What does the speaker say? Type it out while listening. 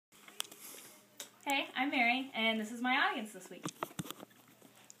Hey, I'm Mary, and this is my audience this week.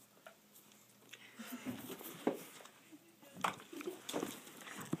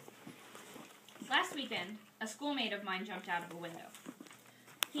 Last weekend, a schoolmate of mine jumped out of a window.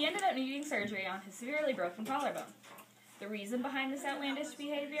 He ended up needing surgery on his severely broken collarbone. The reason behind this outlandish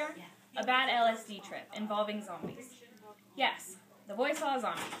behavior? A bad LSD trip involving zombies. Yes, the boy saw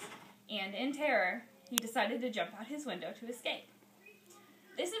zombies, and in terror, he decided to jump out his window to escape.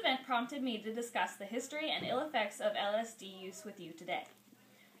 This event prompted me to discuss the history and ill effects of LSD use with you today.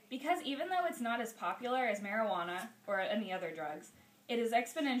 Because even though it's not as popular as marijuana or any other drugs, it is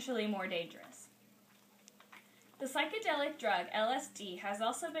exponentially more dangerous. The psychedelic drug LSD has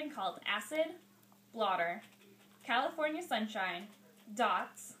also been called acid, blotter, California sunshine,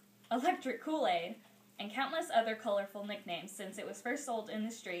 dots, electric Kool-Aid, and countless other colorful nicknames since it was first sold in the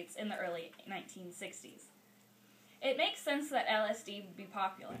streets in the early 1960s. It makes sense that LSD would be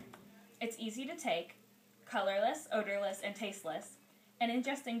popular. It's easy to take, colorless, odorless, and tasteless, and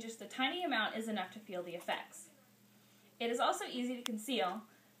ingesting just a tiny amount is enough to feel the effects. It is also easy to conceal,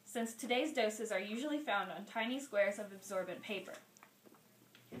 since today's doses are usually found on tiny squares of absorbent paper.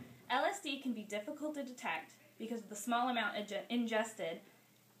 LSD can be difficult to detect because of the small amount ingested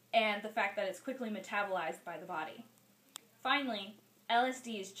and the fact that it's quickly metabolized by the body. Finally,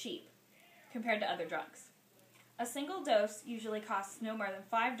 LSD is cheap compared to other drugs. A single dose usually costs no more than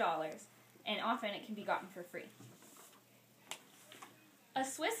 $5, and often it can be gotten for free. A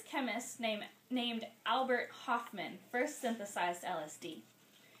Swiss chemist named Albert Hofmann first synthesized LSD.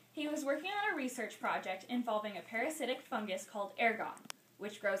 He was working on a research project involving a parasitic fungus called ergot,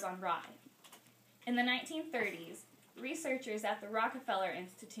 which grows on rye. In the 1930s, researchers at the Rockefeller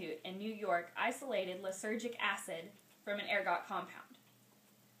Institute in New York isolated lysergic acid from an ergot compound.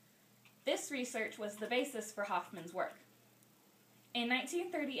 This research was the basis for Hofmann's work. In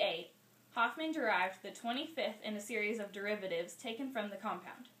 1938, Hofmann derived the 25th in a series of derivatives taken from the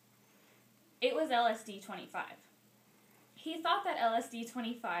compound. It was LSD-25. He thought that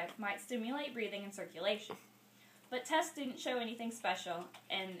LSD-25 might stimulate breathing and circulation, but tests didn't show anything special,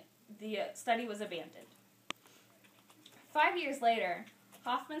 and the study was abandoned. 5 years later,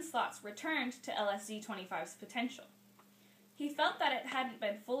 Hofmann's thoughts returned to LSD-25's potential. He felt that it hadn't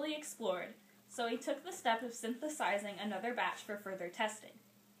been fully explored, so he took the step of synthesizing another batch for further testing.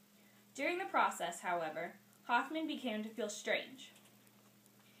 During the process, however, Hofmann began to feel strange.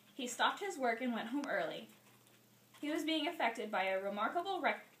 He stopped his work and went home early. He was being affected by a remarkable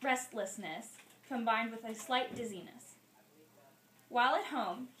restlessness combined with a slight dizziness. While at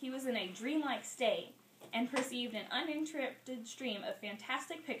home, he was in a dreamlike state and perceived an uninterrupted stream of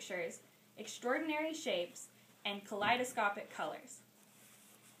fantastic pictures, extraordinary shapes, and kaleidoscopic colors.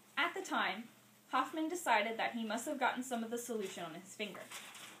 At the time, Hofmann decided that he must have gotten some of the solution on his finger.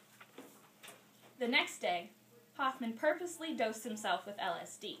 The next day, Hofmann purposely dosed himself with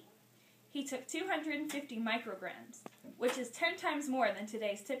LSD. He took 250 micrograms, which is 10 times more than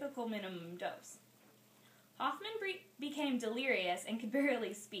today's typical minimum dose. Hofmann became delirious and could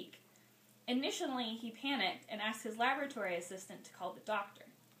barely speak. Initially, he panicked and asked his laboratory assistant to call the doctor.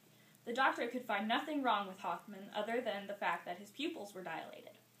 The doctor could find nothing wrong with Hofmann other than the fact that his pupils were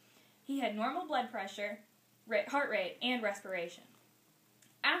dilated. He had normal blood pressure, heart rate, and respiration.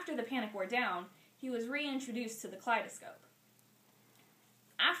 After the panic wore down, he was reintroduced to the kaleidoscope.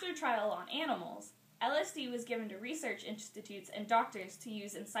 After trial on animals, LSD was given to research institutes and doctors to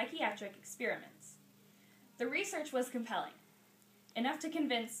use in psychiatric experiments. The research was compelling, enough to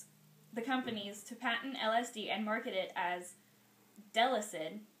convince the companies to patent LSD and market it as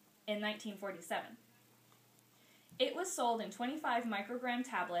Delicid in 1947. It was sold in 25 microgram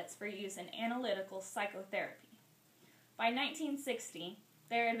tablets for use in analytical psychotherapy. By 1960,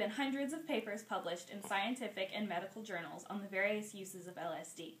 there had been hundreds of papers published in scientific and medical journals on the various uses of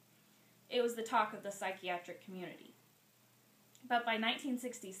LSD. It was the talk of the psychiatric community. But by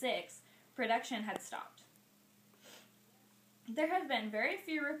 1966, production had stopped. There have been very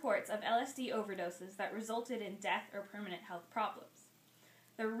few reports of LSD overdoses that resulted in death or permanent health problems.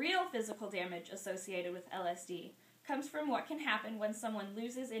 The real physical damage associated with LSD comes from what can happen when someone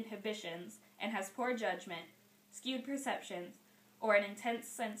loses inhibitions and has poor judgment, skewed perceptions, or an intense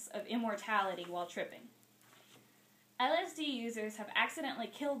sense of immortality while tripping. LSD users have accidentally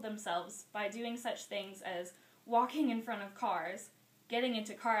killed themselves by doing such things as walking in front of cars, getting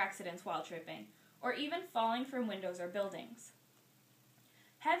into car accidents while tripping, or even falling from windows or buildings.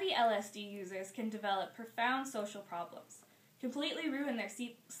 Heavy LSD users can develop profound social problems, completely ruin their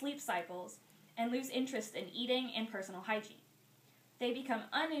sleep cycles, and lose interest in eating and personal hygiene. They become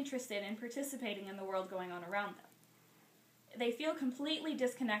uninterested in participating in the world going on around them. They feel completely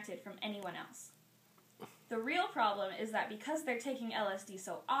disconnected from anyone else. The real problem is that because they're taking LSD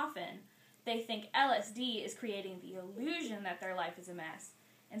so often, they think LSD is creating the illusion that their life is a mess,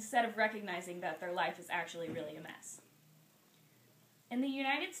 instead of recognizing that their life is actually really a mess. In the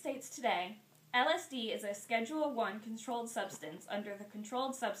United States today, LSD is a Schedule I controlled substance under the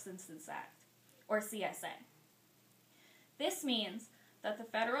Controlled Substances Act, or CSA. This means that the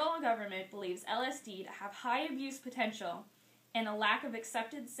federal government believes LSD to have high abuse potential and a lack of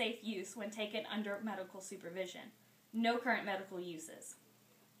accepted safe use when taken under medical supervision. No current medical uses.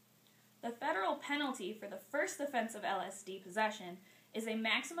 The federal penalty for the first offense of LSD possession is a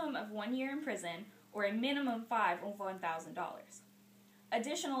maximum of 1 year in prison or a minimum fine of $1,000.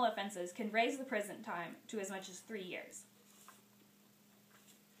 Additional offenses can raise the prison time to as much as 3 years.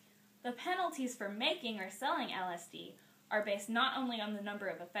 The penalties for making or selling LSD are based not only on the number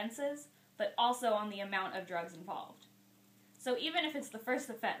of offenses, but also on the amount of drugs involved. So even if it's the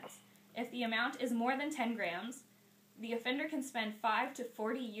first offense, if the amount is more than 10 grams, the offender can spend 5 to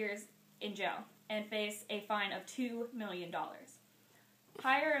 40 years in jail and face a fine of $2 million.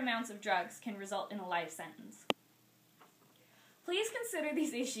 Higher amounts of drugs can result in a life sentence. Please consider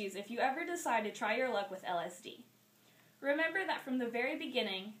these issues if you ever decide to try your luck with LSD. Remember that from the very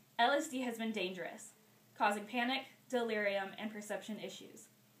beginning, LSD has been dangerous, causing panic, delirium, and perception issues.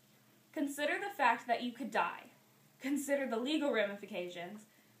 Consider the fact that you could die. Consider the legal ramifications,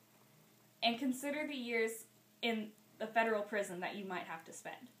 and consider the years in the federal prison that you might have to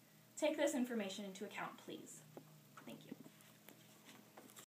spend. Take this information into account, please.